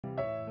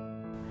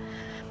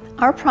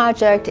Our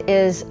project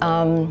is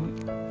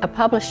a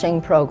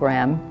publishing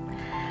program,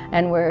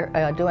 and we're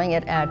doing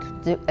it at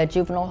a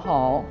juvenile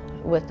hall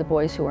with the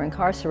boys who are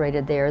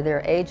incarcerated there.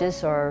 Their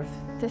ages are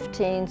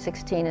 15,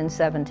 16, and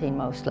 17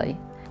 mostly.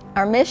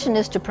 Our mission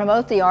is to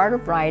promote the art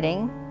of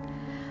writing,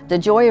 the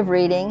joy of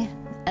reading,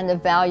 and the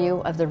value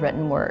of the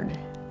written word.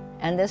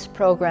 And this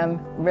program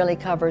really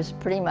covers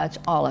pretty much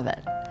all of it,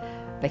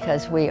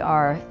 because we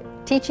are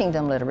teaching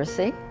them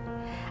literacy,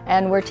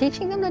 and we're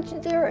teaching them that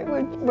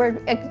we're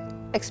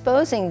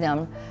exposing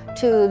them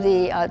to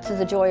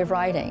the joy of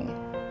writing.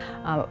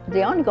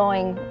 The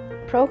ongoing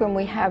program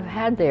we have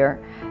had there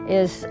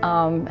is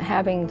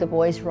having the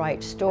boys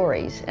write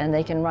stories, and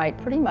they can write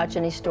pretty much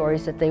any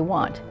stories that they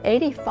want.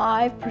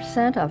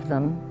 85% of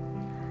them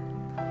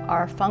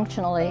are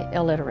functionally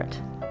illiterate.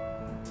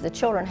 The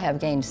children have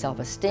gained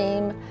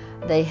self-esteem.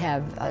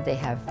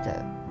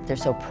 They're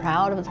so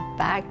proud of the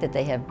fact that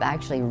they have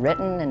actually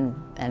written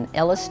and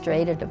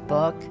illustrated a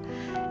book,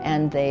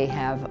 and they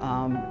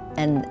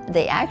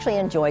actually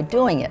enjoy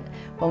doing it.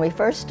 When we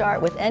first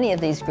start with any of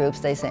these groups,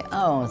 they say,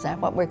 "Oh, is that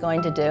what we're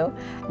going to do?"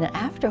 And then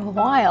after a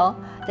while,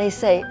 they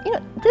say, "You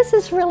know, this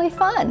is really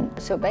fun."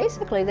 So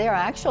basically, they are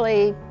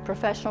actually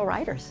professional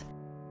writers.